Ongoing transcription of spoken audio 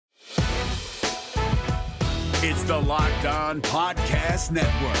It's the Locked On Podcast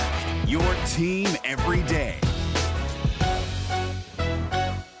Network, your team every day.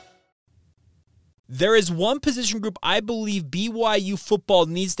 There is one position group I believe BYU football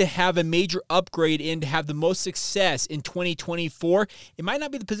needs to have a major upgrade in to have the most success in 2024. It might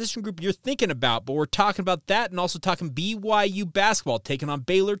not be the position group you're thinking about, but we're talking about that and also talking BYU basketball taking on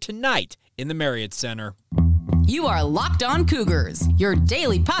Baylor tonight in the Marriott Center. You are Locked On Cougars, your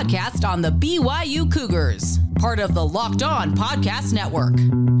daily podcast on the BYU Cougars, part of the Locked On Podcast Network,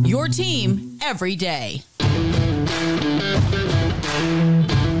 your team every day.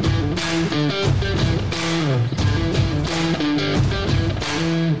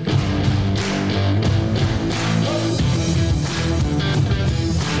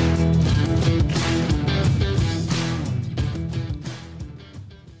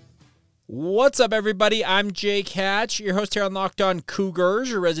 What's up, everybody? I'm Jake Hatch, your host here on Locked On Cougars,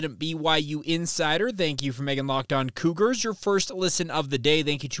 your resident BYU insider. Thank you for making Locked On Cougars your first listen of the day.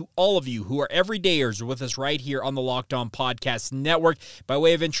 Thank you to all of you who are everydayers with us right here on the Locked On Podcast Network. By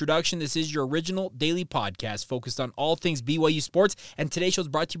way of introduction, this is your original daily podcast focused on all things BYU sports, and today's show is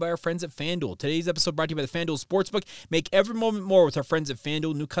brought to you by our friends at FanDuel. Today's episode brought to you by the FanDuel Sportsbook. Make every moment more with our friends at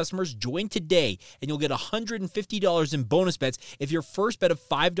FanDuel. New customers, join today, and you'll get $150 in bonus bets if your first bet of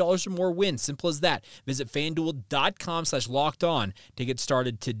 $5 or more wins. Simple as that. Visit FanDuel.com/lockedon to get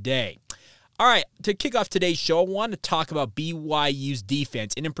started today. All right, to kick off today's show, I want to talk about BYU's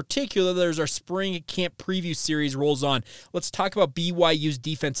defense, and in particular, there's our spring camp preview series rolls on. Let's talk about BYU's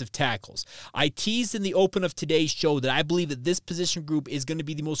defensive tackles. I teased in the open of today's show that I believe that this position group is going to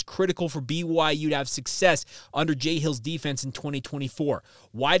be the most critical for BYU to have success under Jay Hill's defense in 2024.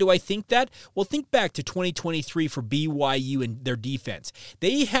 Why do I think that? Well, think back to 2023 for BYU and their defense.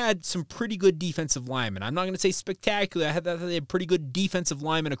 They had some pretty good defensive linemen. I'm not going to say spectacular. I thought they had pretty good defensive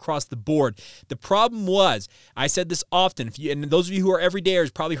linemen across the board. The problem was, I said this often, and those of you who are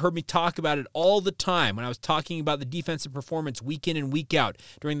everydayers probably heard me talk about it all the time when I was talking about the defensive performance week in and week out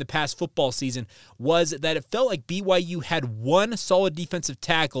during the past football season, was that it felt like BYU had one solid defensive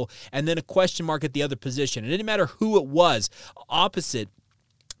tackle and then a question mark at the other position. It didn't matter who it was, opposite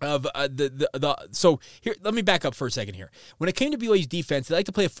of so here, let me back up for a second here. When it came to BYU's defense, they like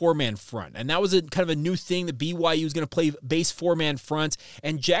to play a four-man front, and that was a kind of a new thing that BYU was going to play base four-man fronts,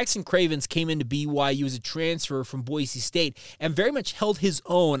 and Jackson Cravens came into BYU as a transfer from Boise State and very much held his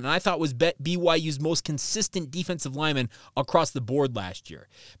own, and I thought was BYU's most consistent defensive lineman across the board last year.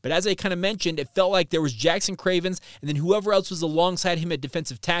 But as I kind of mentioned, it felt like there was Jackson Cravens and then whoever else was alongside him at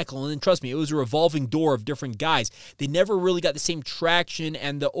defensive tackle, and then trust me, it was a revolving door of different guys. They never really got the same traction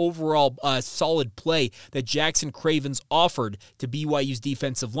and the overall solid play that Jackson Cravens offered to BYU's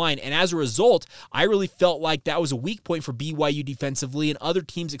defensive line. And as a result, I really felt like that was a weak point for BYU defensively, and other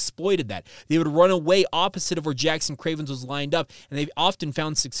teams exploited that. They would run away opposite of where Jackson Cravens was lined up, and they've often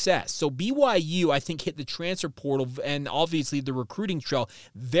found success. So BYU, I think, hit the transfer portal and obviously the recruiting trail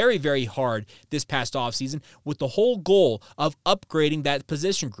very, very hard this past offseason with the whole goal of upgrading that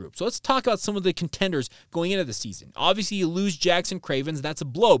position group. So let's talk about some of the contenders going into the season. Obviously, you lose Jackson Cravens. That's a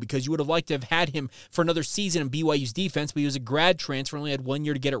blow because you would have liked to have had him for another season in BYU's defense, but he was a grad transfer, only had 1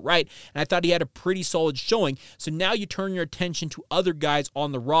 year to get it right, and I thought he had a pretty solid showing. So now you turn your attention to other guys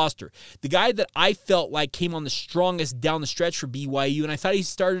on the roster. The guy that I felt like came on the strongest down the stretch for BYU, and I thought he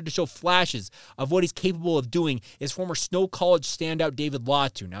started to show flashes of what he's capable of doing, is former Snow College standout David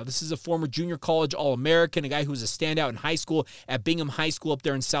Latu. Now, this is a former junior college All-American, a guy who was a standout in high school at Bingham High School up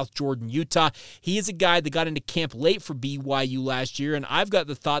there in South Jordan, Utah. He is a guy that got into camp late for BYU last year, and I've got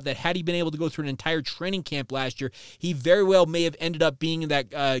the thought that had he been able to go through an entire training camp last year, he very well may have ended up being that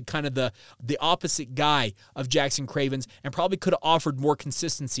kind of the opposite guy of Jackson Cravens and probably could have offered more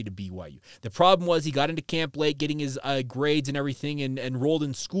consistency to BYU. The problem was he got into camp late, getting his grades and everything and enrolled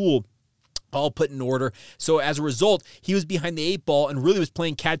in school all put in order. So as a result, he was behind the eight ball and really was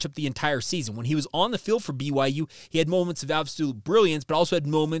playing catch-up the entire season. When he was on the field for BYU, he had moments of absolute brilliance, but also had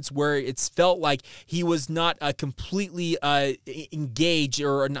moments where it's felt like he was not completely engaged,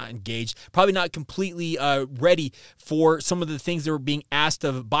 or not engaged, probably not completely ready for some of the things that were being asked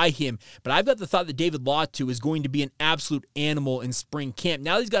of by him. But I've got the thought that David Latu is going to be an absolute animal in spring camp.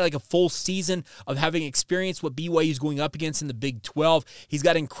 Now he's got like a full season of having experienced what BYU is going up against in the Big 12. He's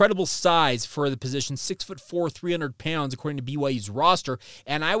got incredible size for the position, 6'4", 300 pounds, according to BYU's roster.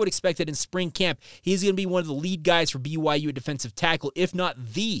 And I would expect that in spring camp, he's going to be one of the lead guys for BYU at defensive tackle, if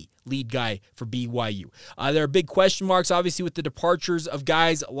not the lead guy for BYU. There are big question marks, obviously, with the departures of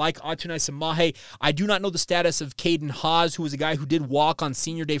guys like Atunai Samahe. I do not know the status of Caden Haas, who was a guy who did walk on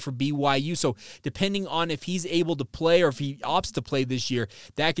senior day for BYU. So depending on if he's able to play or if he opts to play this year,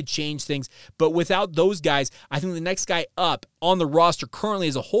 that could change things. But without those guys, I think the next guy up on the roster currently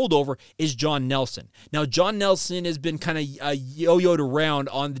as a holdover is John Nelson. Now, John Nelson has been kind of yo-yoed around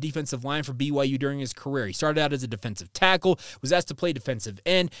on the defensive line for BYU during his career. He started out as a defensive tackle, was asked to play defensive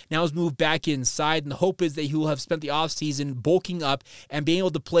end, now has moved back inside, and the hope is that he will have spent the offseason bulking up and being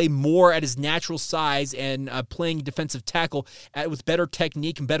able to play more at his natural size and playing defensive tackle with better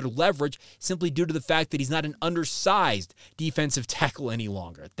technique and better leverage, simply due to the fact that he's not an undersized defensive tackle any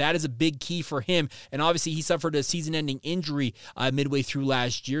longer. That is a big key for him, and obviously he suffered a season-ending injury midway through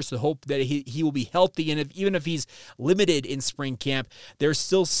last year, so hope that he will be healthy, and even if he's limited in spring camp, there's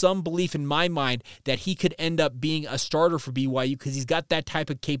still some belief in my mind that he could end up being a starter for BYU because he's got that type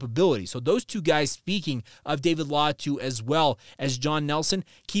of capability. So those two guys, speaking of David Latu as well as John Nelson,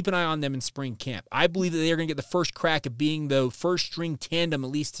 keep an eye on them in spring camp. I believe that they're going to get the first crack at being the first string tandem,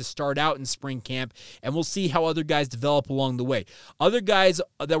 at least to start out in spring camp, and we'll see how other guys develop along the way. Other guys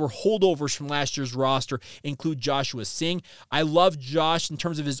that were holdovers from last year's roster include Joshua Singh. I love Josh in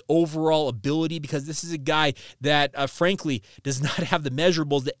terms of his overall ability because this is a guy that, frankly, does not have the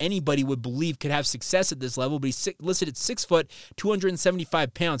measurables that anybody would believe could have success at this level, but he's listed at 6 foot,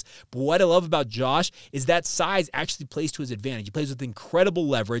 275 pounds. But what I love about Josh is that size actually plays to his advantage. He plays with incredible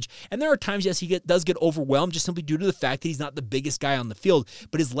leverage, and there are times, yes, he does get overwhelmed just simply due to the fact that he's not the biggest guy on the field,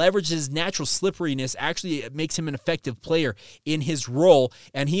 but his leverage, his natural slipperiness actually makes him an effective player in his role,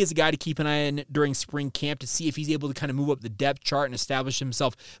 and he is a guy to keep an eye on during spring camp to see if he's able to kind of move up the depth chart and establish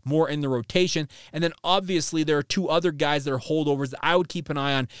himself more in the rotation. And then obviously there are two other guys that are holdovers that I would keep an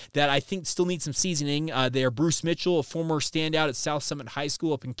eye on that I think still need some seasoning. They are Bruce Mitchell, a former standout at South Summit High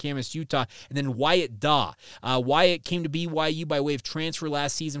School up in Camas, Utah, and then Wyatt Daw. Wyatt came to BYU by way of transfer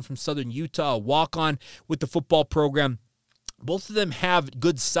last season from Southern Utah, a walk-on with the football program. Both of them have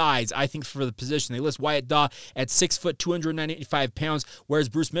good size, I think, for the position. They list Wyatt Daw at 6 foot, 295 pounds, whereas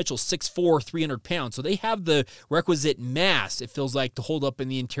Bruce Mitchell, 6'4", 300 pounds. So they have the requisite mass, it feels like, to hold up in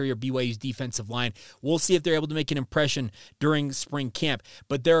the interior of BYU's defensive line. We'll see if they're able to make an impression during spring camp.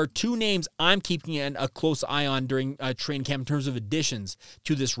 But there are two names I'm keeping a close eye on during training camp in terms of additions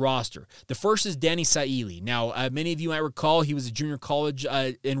to this roster. The first is Danny Saili. Now, many of you might recall he was a junior college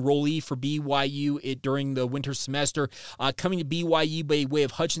enrollee for BYU during the winter semester. Coming to BYU by way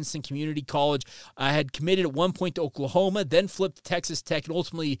of Hutchinson Community College, had committed at one point to Oklahoma, then flipped to Texas Tech, and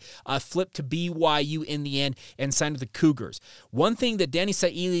ultimately flipped to BYU in the end and signed with the Cougars. One thing that Danny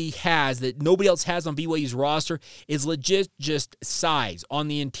Saili has that nobody else has on BYU's roster is legit just size on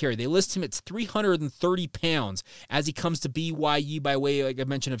the interior. They list him at 330 pounds as he comes to BYU by way, like I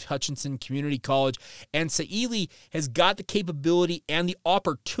mentioned, of Hutchinson Community College. And Saili has got the capability and the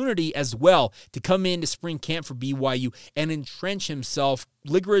opportunity as well to come into spring camp for BYU and entrench himself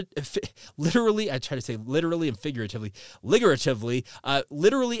literally and figuratively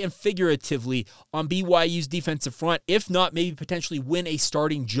on BYU's defensive front, if not maybe potentially win a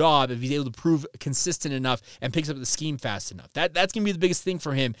starting job if he's able to prove consistent enough and picks up the scheme fast enough. That's going to be the biggest thing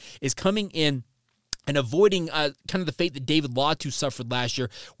for him, is coming in and avoiding kind of the fate that David Latu suffered last year,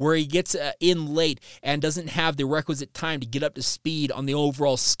 where he gets in late and doesn't have the requisite time to get up to speed on the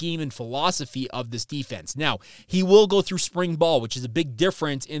overall scheme and philosophy of this defense. Now, he will go through spring ball, which is a big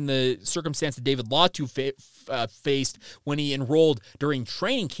difference in the circumstance that David Latu faced when he enrolled during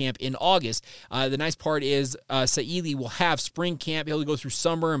training camp in August. The nice part is Saili will have spring camp. He'll go through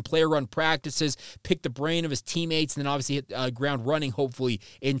summer and player run practices, pick the brain of his teammates, and then obviously hit ground running, hopefully,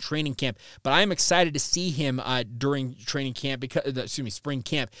 in training camp. But I am excited to see him during training camp, spring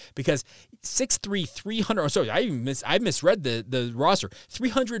camp, because 6'3", 300. Oh, sorry, I misread the roster.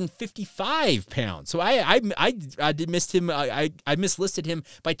 355 pounds. So I missed him. I mislisted him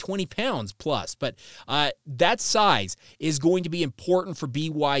by 20 pounds plus. But that size is going to be important for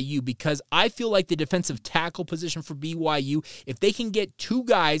BYU, because I feel like the defensive tackle position for BYU, if they can get two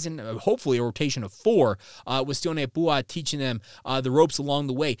guys and hopefully a rotation of four, with Sione Apua teaching them the ropes along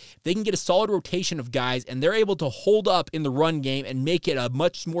the way, if they can get a solid rotation of guys and they're able to hold up in the run game and make it a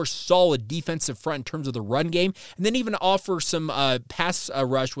much more solid defensive front in terms of the run game, and then even offer some pass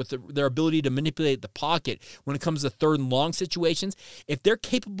rush with their ability to manipulate the pocket when it comes to third and long situations, if they're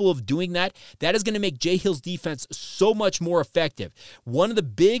capable of doing that, that is going to make Jay Hill's defense so much more effective. One of the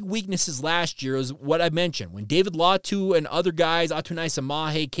big weaknesses last year is what I mentioned. When David Latu and other guys, Atunai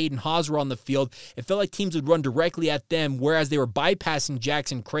Samahe, Caden Haas, were on the field, it felt like teams would run directly at them, whereas they were bypassing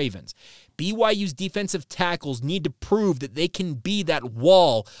Jackson Cravens. BYU's defensive tackles need to prove that they can be that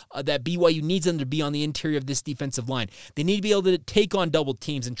wall that BYU needs them to be on the interior of this defensive line. They need to be able to take on double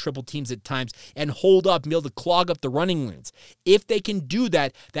teams and triple teams at times and hold up and be able to clog up the running lanes. If they can do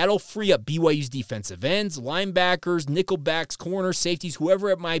that, that'll free up BYU's defensive ends, linebackers, nickelbacks, corners, safeties, whoever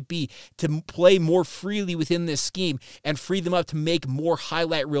it might be, to play more freely within this scheme and free them up to make more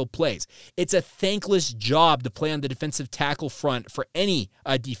highlight reel plays. It's a thankless job to play on the defensive tackle front for any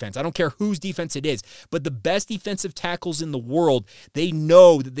defense. I don't care whose defense it is, but the best defensive tackles in the world, they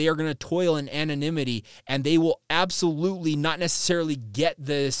know that they are going to toil in anonymity, and they will absolutely not necessarily get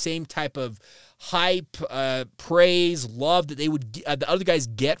the same type of hype, praise, love that they would the other guys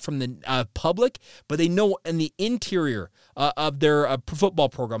get from the public, but they know in the interior of their football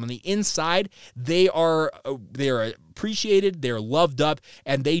program, on the inside, they are appreciated, they're loved up,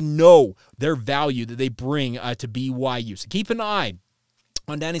 and they know their value that they bring to BYU. So keep an eye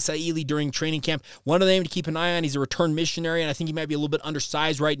on Danny Saili during training camp. One of them to keep an eye on, he's a return missionary, and I think he might be a little bit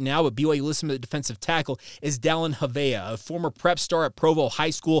undersized right now, but BYU lists him at the defensive tackle, is Dallin Havea, a former prep star at Provo High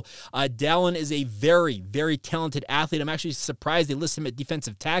School. Dallin is a very, very talented athlete. I'm actually surprised they list him at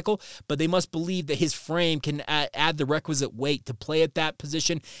defensive tackle, but they must believe that his frame can add the requisite weight to play at that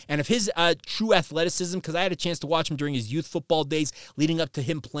position. And if his true athleticism, because I had a chance to watch him during his youth football days leading up to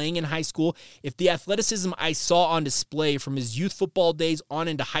him playing in high school, if the athleticism I saw on display from his youth football days on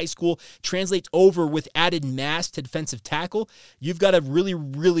into high school translates over with added mass to defensive tackle, you've got a really,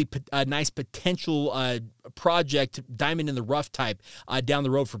 really nice potential project, diamond in the rough type down the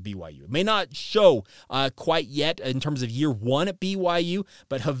road for BYU. It may not show quite yet in terms of year one at BYU,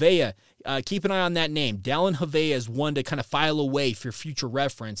 but Havea, keep an eye on that name. Dallin Havea is one to kind of file away for future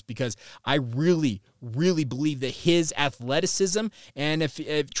reference, because I really, really believe that his athleticism, and if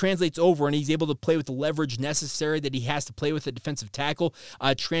it translates over and he's able to play with the leverage necessary that he has to play with a defensive tackle,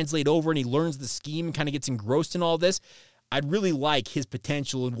 translate over and he learns the scheme and kind of gets engrossed in all this, I'd really like his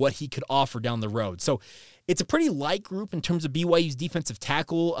potential and what he could offer down the road. So it's a pretty light group in terms of BYU's defensive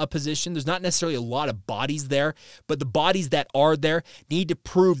tackle position. There's not necessarily a lot of bodies there, but the bodies that are there need to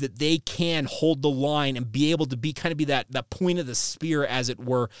prove that they can hold the line and be able to be that point of the spear, as it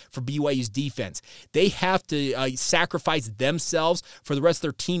were, for BYU's defense. They have to sacrifice themselves for the rest of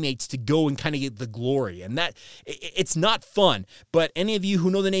their teammates to go and kind of get the glory. And that, it's not fun. But any of you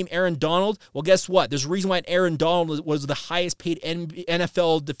who know the name Aaron Donald, well, guess what? There's a reason why Aaron Donald was the highest paid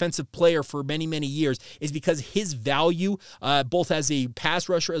NFL defensive player for many, many years, is because his value, both as a pass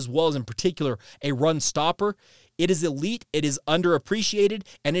rusher as well as in particular a run stopper, it is elite, it is underappreciated,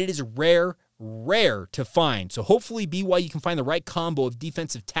 and it is rare to find. So hopefully BYU can find the right combo of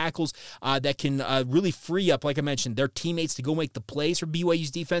defensive tackles that can really free up, like I mentioned, their teammates to go make the plays for BYU's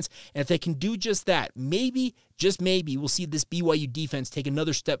defense. And if they can do just that, maybe, just maybe, we'll see this BYU defense take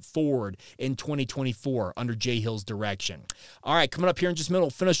another step forward in 2024 under Jay Hill's direction. All right, coming up here in just a minute, we'll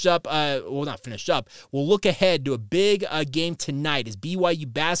finish up, we'll look ahead to a big game tonight as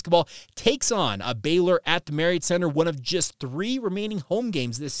BYU basketball takes on Baylor at the Marriott Center, one of just 3 remaining home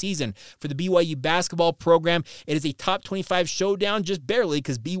games this season for the BYU basketball program. It is a top 25 showdown, just barely,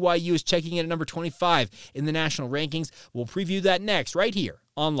 because BYU is checking in at number 25 in the national rankings. We'll preview that next, right here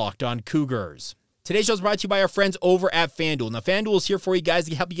on Locked On Cougars. Today's show is brought to you by our friends over at FanDuel. Now, FanDuel is here for you guys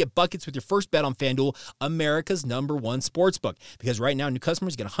to help you get buckets with your first bet on FanDuel, America's #1 sportsbook. Because right now, new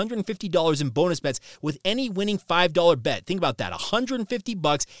customers get $150 in bonus bets with any winning $5 bet. Think about that,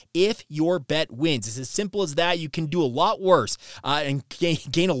 $150 if your bet wins. It's as simple as that. You can do a lot worse and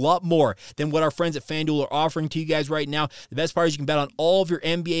gain a lot more than what our friends at FanDuel are offering to you guys right now. The best part is you can bet on all of your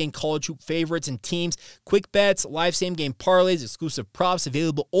NBA and college hoop favorites and teams. Quick bets, live same-game parlays, exclusive props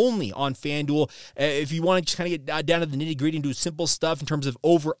available only on FanDuel. If you want to just kind of get down to the nitty-gritty and do simple stuff in terms of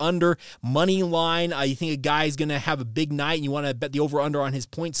over-under, money line, you think a guy is going to have a big night and you want to bet the over-under on his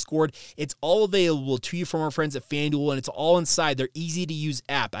points scored, it's all available to you from our friends at FanDuel, and it's all inside their easy-to-use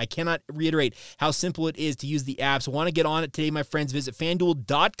app. I cannot reiterate how simple it is to use the app, so want to get on it today, my friends. Visit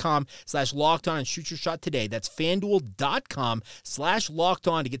FanDuel.com/lockedon and shoot your shot today. That's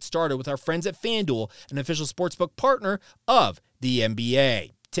FanDuel.com/lockedon to get started with our friends at FanDuel, an official sportsbook partner of the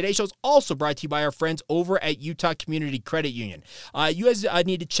NBA. Today's show is also brought to you by our friends over at Utah Community Credit Union. You guys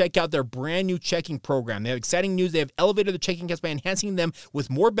need to check out their brand new checking program. They have exciting news. They have elevated their checking accounts by enhancing them with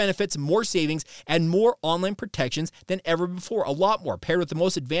more benefits, more savings, and more online protections than ever before. A lot more. Paired with the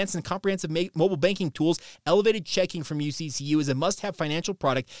most advanced and comprehensive mobile banking tools, Elevated Checking from UCCU is a must-have financial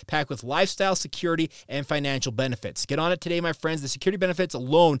product packed with lifestyle, security, and financial benefits. Get on it today, my friends. The security benefits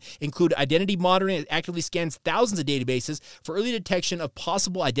alone include identity monitoring that actively scans thousands of databases for early detection of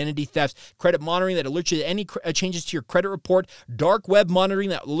possible multiple identity thefts, credit monitoring that alerts you to any changes to your credit report, dark web monitoring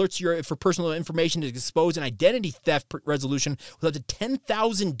that alerts you if personal information is exposed, and identity theft resolution with up to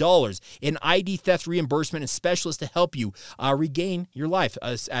 $10,000 in ID theft reimbursement and specialists to help you regain your life,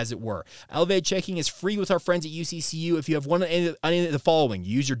 as it were. Elevated checking is free with our friends at UCCU if you have one of any of the following.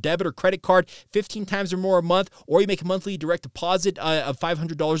 You use your debit or credit card 15 times or more a month, or you make a monthly direct deposit of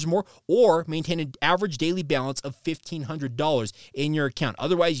 $500 or more, or maintain an average daily balance of $1,500 in your account.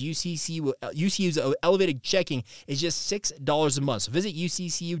 Otherwise, UCCU's elevated checking is just $6 a month. So visit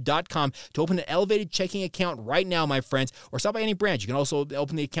uccu.com to open an elevated checking account right now, my friends, or stop by any branch. You can also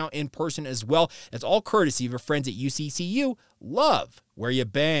open the account in person as well. That's all courtesy of our friends at UCCU. Love where you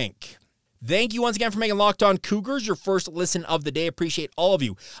bank. Thank you once again for making Locked On Cougars your first listen of the day. Appreciate all of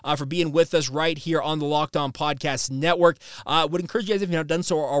you for being with us right here on the Locked On Podcast Network. Would encourage you guys, if you've not done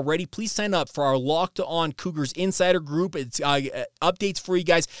so already, please sign up for our Locked On Cougars Insider Group. It's updates for you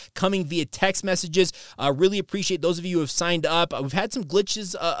guys coming via text messages. Really appreciate those of you who have signed up. We've had some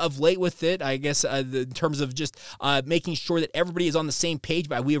glitches of late with it, I guess, in terms of just making sure that everybody is on the same page,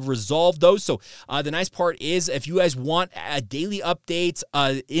 but we have resolved those. So the nice part is if you guys want daily updates,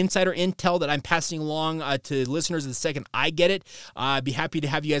 insider intel that I'm passing along to listeners the second I get it, I'd be happy to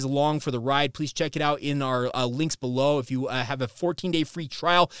have you guys along for the ride. Please check it out in our links below. If you have a 14-day free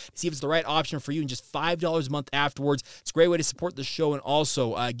trial, see if it's the right option for you, and just $5 a month afterwards. It's a great way to support the show and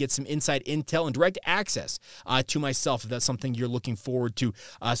also get some inside intel and direct access to myself if that's something you're looking forward to.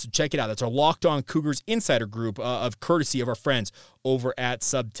 So check it out. That's our Locked On Cougars Insider Group of courtesy of our friends over at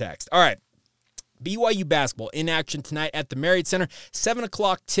Subtext. All right. BYU basketball in action tonight at the Marriott Center. 7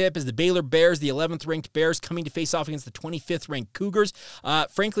 o'clock tip is the Baylor Bears, the 11th-ranked Bears, coming to face off against the 25th-ranked Cougars.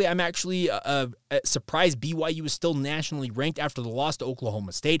 Frankly, I'm actually surprised BYU is still nationally ranked after the loss to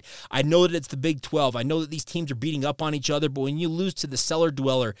Oklahoma State. I know that it's the Big 12. I know that these teams are beating up on each other, but when you lose to the cellar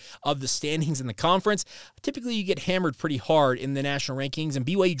dweller of the standings in the conference, typically you get hammered pretty hard in the national rankings, and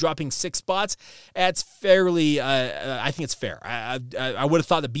BYU dropping 6 spots, that's fairly, I think it's fair. I would have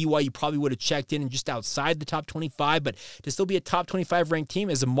thought that BYU probably would have checked in just outside the top 25, but to still be a top 25 ranked team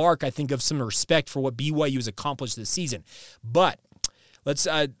is a mark, I think, of some respect for what BYU has accomplished this season. But let's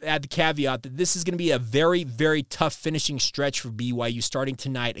add the caveat that this is going to be a very, very tough finishing stretch for BYU starting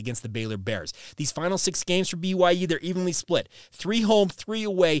tonight against the Baylor Bears. These final 6 games for BYU, they're evenly split. 3 home, 3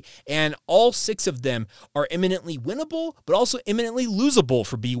 away, and all 6 of them are imminently winnable, but also imminently losable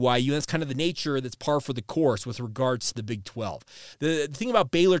for BYU. And that's kind of the nature that's par for the course with regards to the Big 12. The thing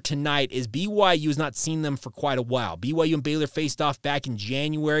about Baylor tonight is BYU has not seen them for quite a while. BYU and Baylor faced off back in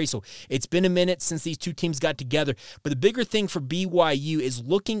January, so it's been a minute since these two teams got together. But the bigger thing for BYU is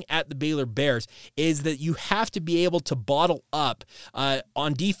looking at the Baylor Bears is that you have to be able to bottle up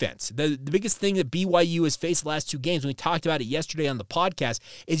on defense. The biggest thing that BYU has faced the last 2 games, when we talked about it yesterday on the podcast,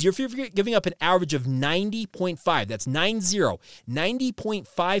 is if you're giving up an average of 90.5, that's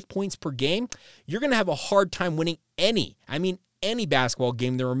 90.5 points per game, you're going to have a hard time winning any basketball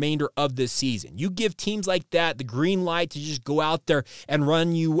game the remainder of this season. You give teams like that the green light to just go out there and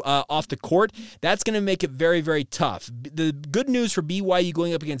run you off the court, that's going to make it very, very tough. The good news for BYU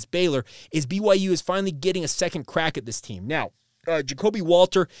going up against Baylor is BYU is finally getting a second crack at this team. Now, Jacoby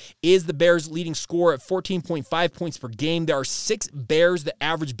Walter is the Bears' leading scorer at 14.5 points per game. There are 6 Bears that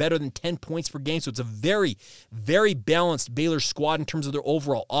average better than 10 points per game, so it's a very, very balanced Baylor squad in terms of their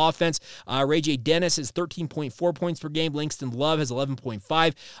overall offense. Ray J. Dennis is 13.4 points per game. Langston Love has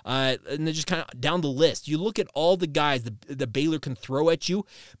 11.5. And then just kind of down the list, you look at all the guys that Baylor can throw at you.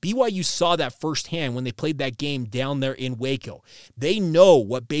 BYU saw that firsthand when they played that game down there in Waco. They know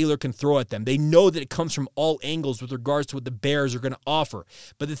what Baylor can throw at them. They know that it comes from all angles with regards to what the Bears are going to offer.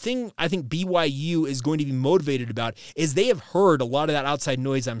 But the thing I think BYU is going to be motivated about is they have heard a lot of that outside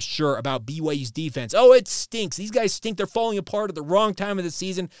noise, I'm sure, about BYU's defense. Oh, it stinks. These guys stink. They're falling apart at the wrong time of the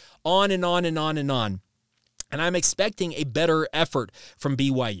season, on and on and on and on. And I'm expecting a better effort from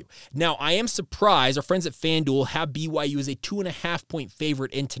BYU. Now, I am surprised our friends at FanDuel have BYU as a 2.5-point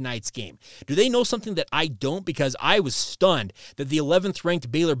favorite in tonight's game. Do they know something that I don't? Because I was stunned that the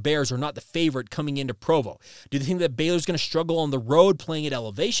 11th-ranked Baylor Bears are not the favorite coming into Provo. Do they think that Baylor's going to struggle on the road playing at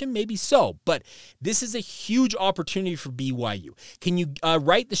elevation? Maybe so. But this is a huge opportunity for BYU. Can you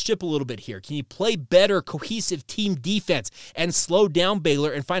right the ship a little bit here? Can you play better, cohesive team defense and slow down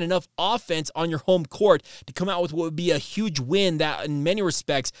Baylor and find enough offense on your home court to come out with what would be a huge win that in many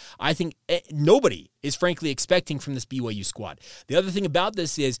respects I think nobody is frankly expecting from this BYU squad. The other thing about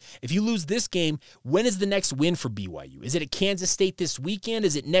this is, if you lose this game, when is the next win for BYU? Is it at Kansas State this weekend?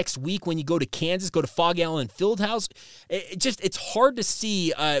 Is it next week when you go to Kansas, go to Fog Allen Fieldhouse? It's hard to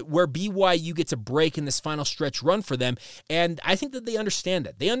see where BYU gets a break in this final stretch run for them, and I think that they understand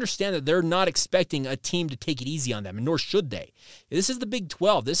that. They understand that they're not expecting a team to take it easy on them, and nor should they. This is the Big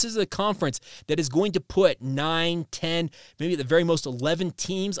 12. This is a conference that is going to put 9, 10, maybe at the very most 11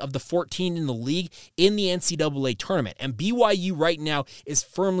 teams of the 14 in the league in the NCAA tournament. And BYU right now is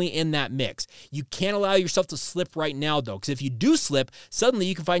firmly in that mix. You can't allow yourself to slip right now, though, because if you do slip, suddenly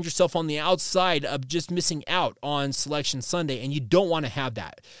you can find yourself on the outside of just missing out on Selection Sunday, and you don't want to have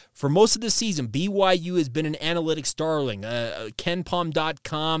that. For most of the season, BYU has been an analytics darling.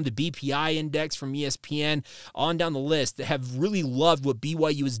 KenPom.com, the BPI index from ESPN, on down the list, that have really loved what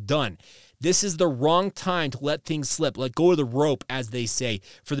BYU has done. This is the wrong time to let things slip, let go of the rope, as they say,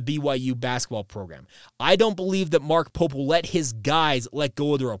 for the BYU basketball program. I don't believe that Mark Pope will let his guys let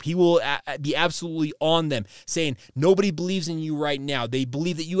go of the rope. He will be absolutely on them, saying, nobody believes in you right now. They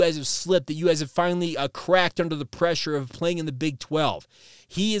believe that you guys have slipped, that you guys have finally cracked under the pressure of playing in the Big 12.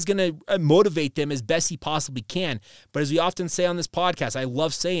 He is going to motivate them as best he possibly can. But as we often say on this podcast, I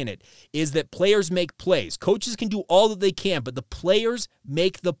love saying it, is that players make plays. Coaches can do all that they can, but the players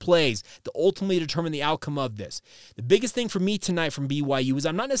make the plays that ultimately determine the outcome of this. The biggest thing for me tonight from BYU is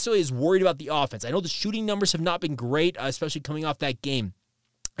I'm not necessarily as worried about the offense. I know the shooting numbers have not been great, especially coming off that game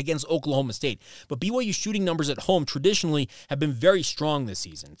against Oklahoma State. But BYU shooting numbers at home traditionally have been very strong this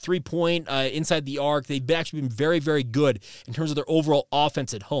season. 3-point, inside the arc, they've actually been very, very good in terms of their overall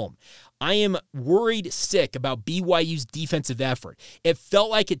offense at home. I am worried sick about BYU's defensive effort. It felt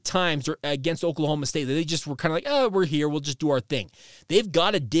like at times against Oklahoma State that they just were kind of like, oh, we're here, we'll just do our thing. They've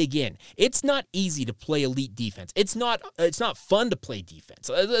got to dig in. It's not easy to play elite defense. It's not fun to play defense.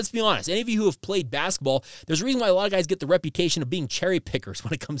 Let's be honest. Any of you who have played basketball, there's a reason why a lot of guys get the reputation of being cherry pickers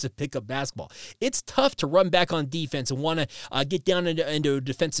when it comes to pickup basketball. It's tough to run back on defense and want to get down into a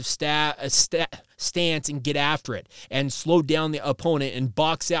defensive stance and get after it and slow down the opponent and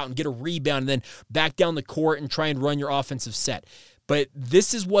box out and get a rebound and then back down the court and try and run your offensive set. But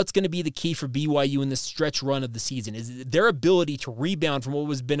this is what's going to be the key for BYU in this stretch run of the season, is their ability to rebound from what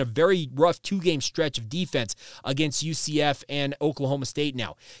has been a very rough 2-game stretch of defense against UCF and Oklahoma State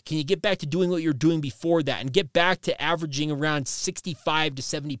now. Can you get back to doing what you're doing before that and get back to averaging around 65 to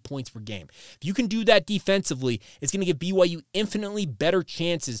 70 points per game? If you can do that defensively, it's going to give BYU infinitely better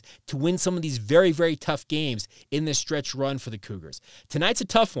chances to win some of these very, very tough games in this stretch run for the Cougars. Tonight's a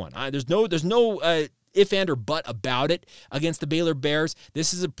tough one. There's no if and or but about it against the Baylor Bears.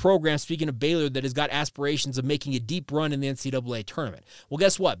 This is a program, speaking of Baylor, that has got aspirations of making a deep run in the NCAA tournament. Well,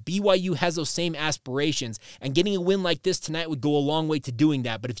 guess what? BYU has those same aspirations, and getting a win like this tonight would go a long way to doing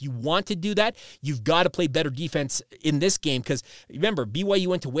that. But if you want to do that, you've got to play better defense in this game, because remember, BYU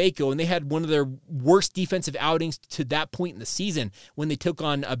went to Waco, and they had one of their worst defensive outings to that point in the season when they took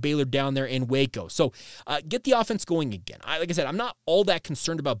on Baylor down there in Waco. So get the offense going again. Like I said, I'm not all that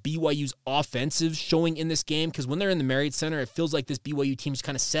concerned about BYU's offensive showing in this game, because when they're in the Marriott Center, it feels like this BYU team just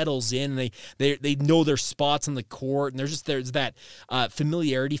kind of settles in, and they know their spots on the court, and there's that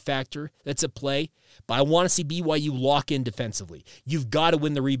familiarity factor that's at play. But I want to see BYU lock in defensively. You've got to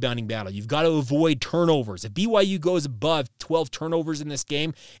win the rebounding battle. You've got to avoid turnovers. If BYU goes above 12 turnovers in this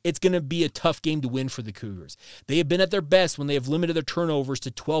game, it's going to be a tough game to win for the Cougars. They have been at their best when they have limited their turnovers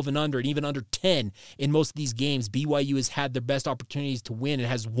to 12 and under, and even under 10 in most of these games. BYU has had their best opportunities to win and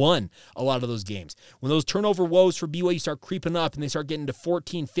has won a lot of those games. When those turnover woes for BYU start creeping up and they start getting to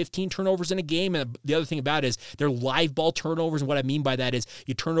 14, 15 turnovers in a game, and the other thing about it is they're live ball turnovers, and what I mean by that is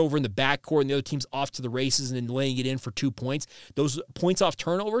you turn over in the backcourt and the other team's off to the races and then laying it in for 2 points. Those points off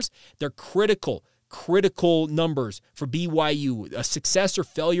turnovers, they're critical numbers for BYU. A success or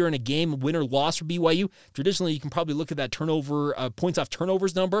failure in a game, win or loss for BYU, traditionally you can probably look at that turnover, points off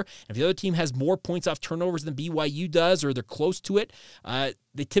turnovers number. And if the other team has more points off turnovers than BYU does, or they're close to it,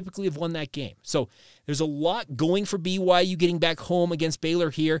 they typically have won that game. So there's a lot going for BYU getting back home against Baylor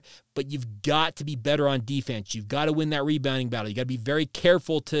here, but you've got to be better on defense. You've got to win that rebounding battle. You got to be very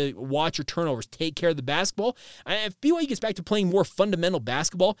careful to watch your turnovers, take care of the basketball. And if BYU gets back to playing more fundamental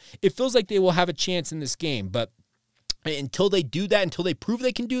basketball, it feels like they will have a chance in this game. But until they do that, until they prove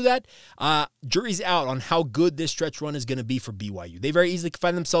they can do that, jury's out on how good this stretch run is going to be for BYU. They very easily could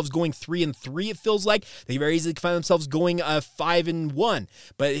find themselves going 3-3, it feels like. They very easily could find themselves going 5-1.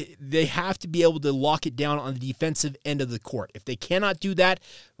 But they have to be able to lock it down on the defensive end of the court. If they cannot do that,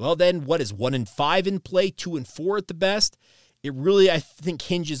 well then, what is 1-5 in play, 2-4 at the best? it really, I think,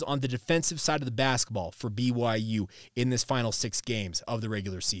 hinges on the defensive side of the basketball for BYU in this final 6 games of the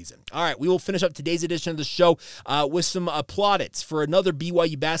regular season. All right, we will finish up today's edition of the show with some plaudits for another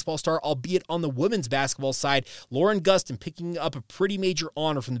BYU basketball star, albeit on the women's basketball side. Lauren Gustin picking up a pretty major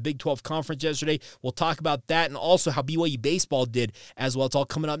honor from the Big 12 Conference yesterday. We'll talk about that and also how BYU baseball did as well. It's all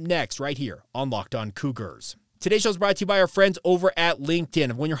coming up next right here on Locked On Cougars. Today's show is brought to you by our friends over at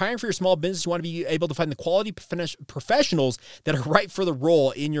LinkedIn. When you're hiring for your small business, you want to be able to find the quality professionals that are right for the role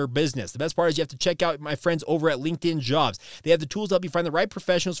in your business. The best part is you have to check out my friends over at LinkedIn Jobs. They have the tools to help you find the right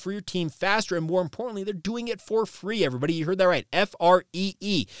professionals for your team faster, and more importantly, they're doing it for free, everybody. You heard that right,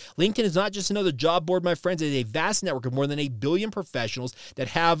 Free. LinkedIn is not just another job board, my friends. It is a vast network of more than 8 billion professionals that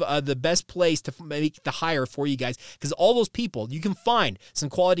have the best place to make the hire for you guys, because all those people, you can find some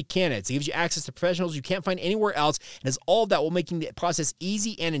quality candidates. It gives you access to professionals you can't find anywhere else, and it's all of that while making the process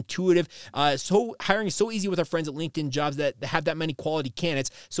easy and intuitive. So hiring is so easy with our friends at LinkedIn Jobs that have that many quality candidates.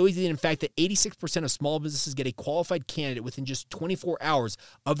 So easy, in fact, that 86% of small businesses get a qualified candidate within just 24 hours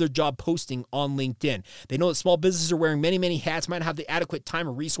of their job posting on LinkedIn. They know that small businesses are wearing many, many hats, might not have the adequate time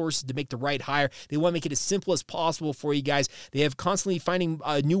or resources to make the right hire. They want to make it as simple as possible for you guys. They have constantly finding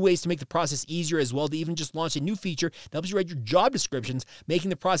new ways to make the process easier as well. They even just launched a new feature that helps you write your job descriptions, making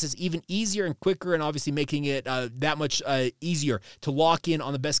the process even easier and quicker, and obviously making it that much easier to lock in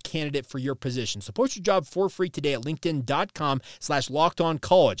on the best candidate for your position. So post your job for free today at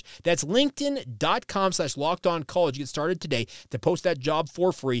linkedin.com/lockedoncollege. That's linkedin.com/lockedoncollege. Get started today to post that job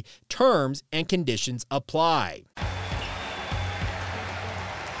for free. Terms and conditions apply.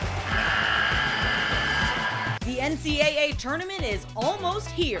 The NCAA tournament is almost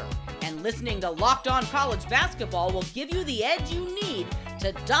here, and listening to Locked On College Basketball will give you the edge you need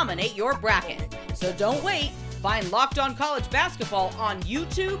to dominate your bracket. So don't wait. Find Locked On College Basketball on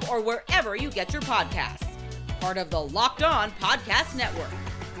YouTube or wherever you get your podcasts. Part of the Locked On Podcast Network.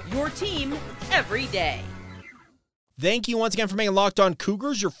 Your team every day. Thank you once again for making Locked On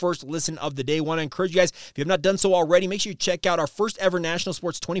Cougars your first listen of the day. I want to encourage you guys, if you have not done so already, make sure you check out our first ever national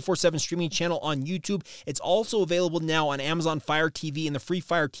sports 24/7 streaming channel on YouTube. It's also available now on Amazon Fire TV and the Free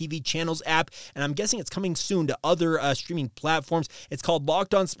Fire TV channels app, and I'm guessing it's coming soon to other streaming platforms. It's called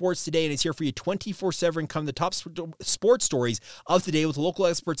Locked On Sports Today, and it's here for you 24/7. Come the top sports stories of the day with local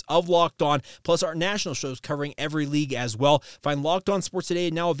experts of Locked On, plus our national shows covering every league as well. Find Locked On Sports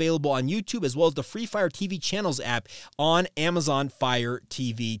Today now available on YouTube as well as the Free Fire TV channels app on Amazon Fire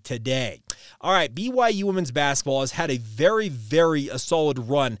TV today. All right, BYU women's basketball has had a very, very solid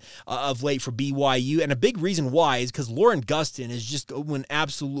run of late for BYU, and a big reason why is because Lauren Gustin is just going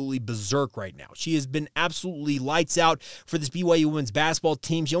absolutely berserk right now. She has been absolutely lights out for this BYU women's basketball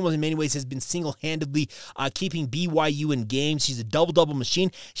team. She almost in many ways has been single-handedly keeping BYU in games. She's a double-double machine.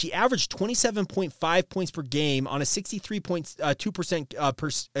 She averaged 27.5 points per game on a 63.2%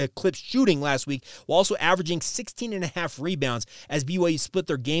 clip shooting last week, while also averaging 16.5 rebounds as BYU split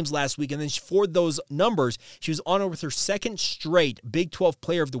their games last week. And then for those numbers, she was honored with her second straight Big 12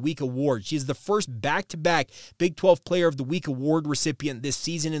 Player of the Week award. She is the first back-to-back Big 12 Player of the Week award recipient this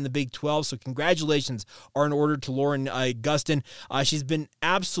season in the Big 12. So congratulations are in order to Lauren Gustin. She's been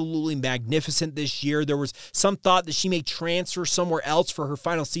absolutely magnificent this year. There was some thought that she may transfer somewhere else for her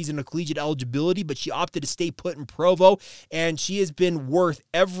final season of collegiate eligibility, but she opted to stay put in Provo, and she has been worth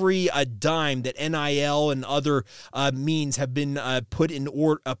every dime that NIL and other means have been put in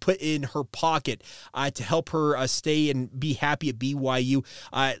her pocket to help her stay and be happy at BYU.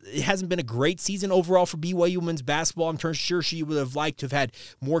 It hasn't been a great season overall for BYU women's basketball. I'm sure she would have liked to have had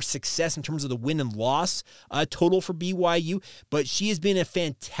more success in terms of the win and loss total for BYU, but she has been a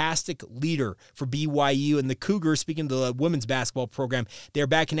fantastic leader for BYU. And the Cougars, speaking of the women's basketball program, they're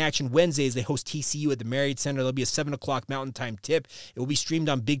back in action Wednesday as they host TCU at the Marriott Center. There'll be a 7 o'clock Mountain Time tip. It will be streamed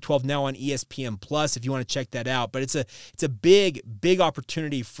on Big 12 now on ESPN Plus if you want to check that out. But it's a big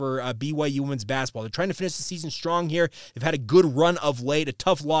opportunity for BYU women's basketball. They're trying to finish the season strong here. They've had a good run of late, a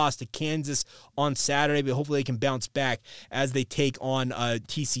tough loss to Kansas on Saturday, but hopefully they can bounce back as they take on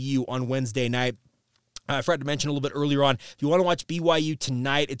TCU on Wednesday night. I forgot to mention a little bit earlier on, if you want to watch BYU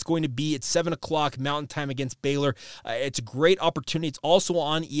tonight, it's going to be at 7 o'clock Mountain Time against Baylor. It's a great opportunity. It's also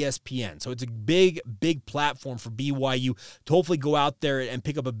on ESPN, so it's a big platform for BYU to hopefully go out there and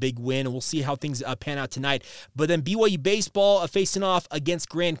pick up a big win, and we'll see how things pan out tonight. But then BYU baseball facing off against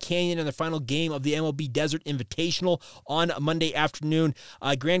Grand Canyon in the final game of the MLB Desert Invitational on Monday afternoon.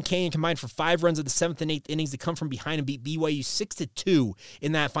 Grand Canyon combined for 5 runs of the 7th and 8th innings to come from behind and beat BYU 6-2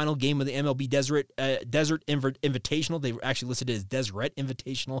 in that final game of the MLB Desert Invitational. They were actually listed as Deseret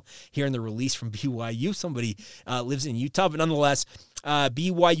Invitational here in the release from BYU. Somebody lives in Utah, but nonetheless,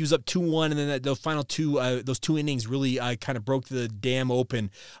 BYU's up 2-1, and then the final those two innings really kind of broke the dam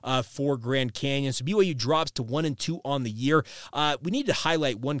open for Grand Canyon. So BYU drops to 1-2 on the year. We need to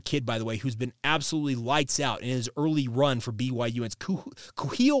highlight one kid, by the way, who's been absolutely lights out in his early run for BYU. It's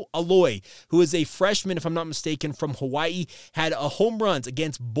Kuhio Aloy, who is a freshman, if I'm not mistaken, from Hawaii. Had home runs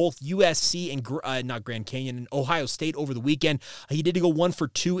against both USC and not Grand Canyon and Ohio State over the weekend. He did go 1 for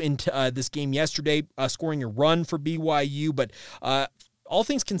 2 into this game yesterday, scoring a run for BYU, but all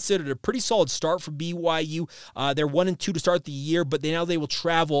things considered, a pretty solid start for BYU. They're 1-2 to start the year, but they will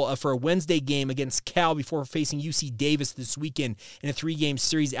travel for a Wednesday game against Cal before facing UC Davis this weekend in a 3-game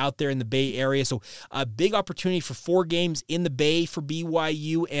series out there in the Bay Area. So a big opportunity for 4 games in the Bay for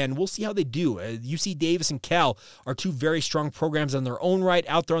BYU, and we'll see how they do. UC Davis and Cal are 2 very strong programs on their own right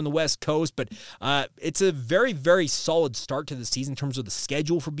out there on the West Coast, but it's a very, very solid start to the season in terms of the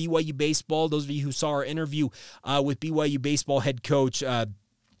schedule for BYU baseball. Those of you who saw our interview with BYU baseball head coach,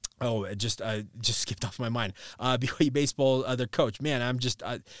 it just skipped off my mind. BYU baseball, their coach. Man, I'm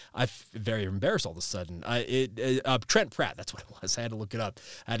very embarrassed all of a sudden. Trent Pratt, that's what it was. I had to look it up.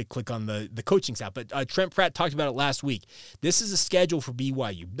 I had to click on the coaching staff. But Trent Pratt talked about it last week. This is a schedule for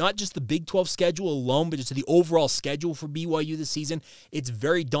BYU, not just the Big 12 schedule alone, but just the overall schedule for BYU this season. It's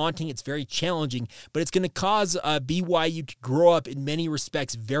very daunting. It's very challenging, but it's going to cause BYU to grow up in many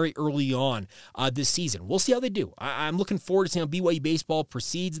respects very early on this season. We'll see how they do. I'm looking forward to seeing how BYU baseball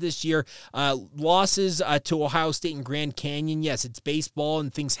proceeds this year. Losses to Ohio State and Grand Canyon. Yes, it's baseball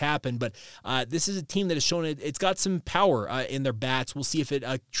and things happen, but this is a team that has shown it's got some power in their bats. We'll see if it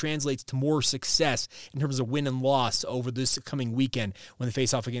translates to more success in terms of win and loss over this coming weekend when they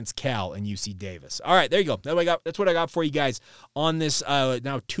face off against Cal and UC Davis. All right, there you go. That's what I got for you guys on this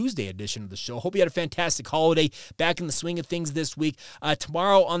now Tuesday edition of the show. Hope you had a fantastic holiday. Back in the swing of things this week.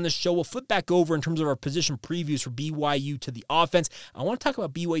 Tomorrow on the show, we'll flip back over in terms of our position previews for BYU to the offense. I want to talk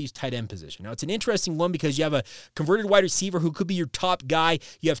about BYU's tight end position. Now, it's an interesting one because you have a converted wide receiver who could be your top guy.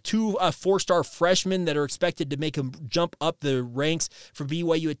 You have 2 4-star freshmen that are expected to make a jump up the ranks for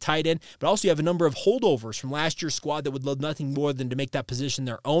BYU at tight end, but also you have a number of holdovers from last year's squad that would love nothing more than to make that position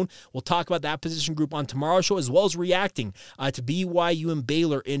their own. We'll talk about that position group on tomorrow's show, as well as reacting to BYU and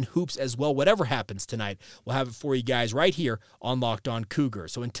Baylor in hoops as well. Whatever happens tonight, we'll have it for you guys right here on Locked On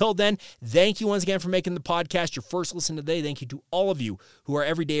Cougars. So until then, thank you once again for making the podcast your first listen today. Thank you to all of you who are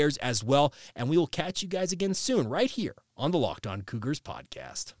everydayers as well, and we will catch you guys again soon right here on the Locked On Cougars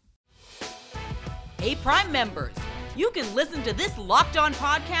podcast. Hey, Prime members, you can listen to this Locked On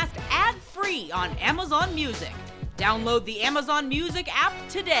podcast ad-free on Amazon Music. Download the Amazon Music app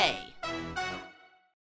today.